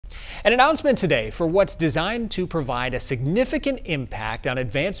An announcement today for what's designed to provide a significant impact on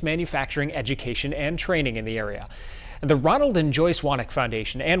advanced manufacturing education and training in the area. The Ronald and Joyce Wanek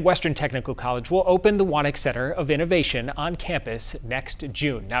Foundation and Western Technical College will open the Wanek Center of Innovation on campus next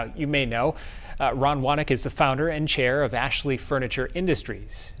June. Now, you may know Ron Wanek is the founder and chair of Ashley Furniture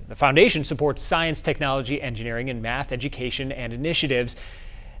Industries. The foundation supports science, technology, engineering, and math education and initiatives.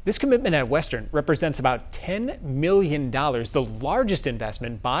 This commitment at Western represents about $10 million, the largest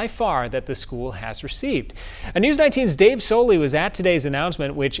investment by far that the school has received. News 19's Dave Soley was at today's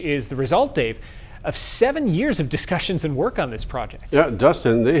announcement, which is the result, Dave, of 7 years of discussions and work on this project. Yeah,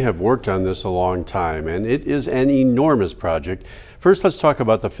 Dustin, they have worked on this a long time, and it is an enormous project. First, let's talk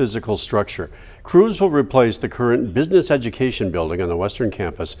about the physical structure. Crews will replace the current business education building on the Western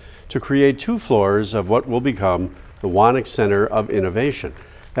campus to create 2 floors of what will become the Wanek Center of Innovation.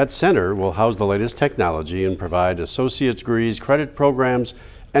 That center will house the latest technology and provide associate's degrees, credit programs,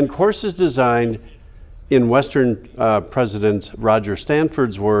 and courses designed, in Western President Roger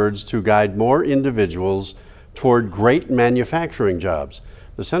Stanford's words, to guide more individuals toward great manufacturing jobs.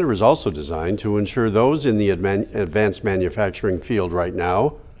 The center is also designed to ensure those in the advanced manufacturing field right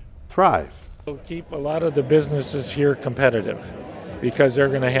now thrive. We'll keep a lot of the businesses here competitive because they're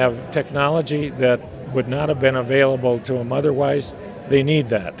going to have technology that would not have been available to them otherwise. They need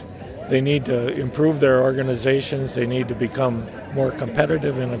that. They need to improve their organizations. They need to become more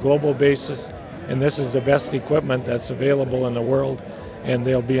competitive on a global basis. And this is the best equipment that's available in the world. And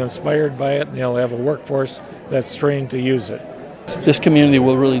they'll be inspired by it, and they'll have a workforce that's trained to use it. This community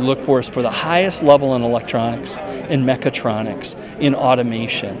will really look for us for the highest level in electronics, in mechatronics, in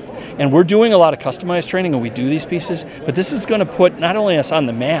automation. And we're doing a lot of customized training, and we do these pieces, but this is going to put not only us on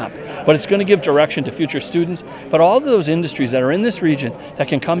the map, but it's going to give direction to future students, but all of those industries that are in this region that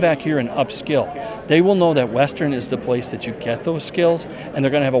can come back here and upskill. They will know that Western is the place that you get those skills, and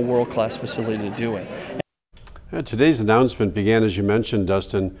they're going to have a world-class facility to do it. Today's announcement began, as you mentioned,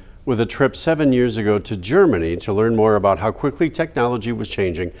 Dustin, with a trip 7 years ago to Germany to learn more about how quickly technology was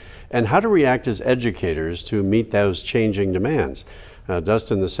changing and how to react as educators to meet those changing demands.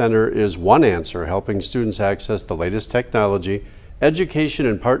 Dustin, the center is one answer, helping students access the latest technology, education,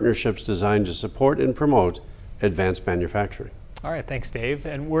 and partnerships designed to support and promote advanced manufacturing. All right, thanks, Dave.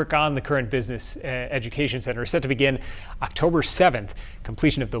 And work on the current Business Education Center is set to begin October 7th.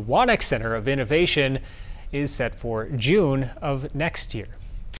 Completion of the Wanek Center of Innovation is set for June of next year.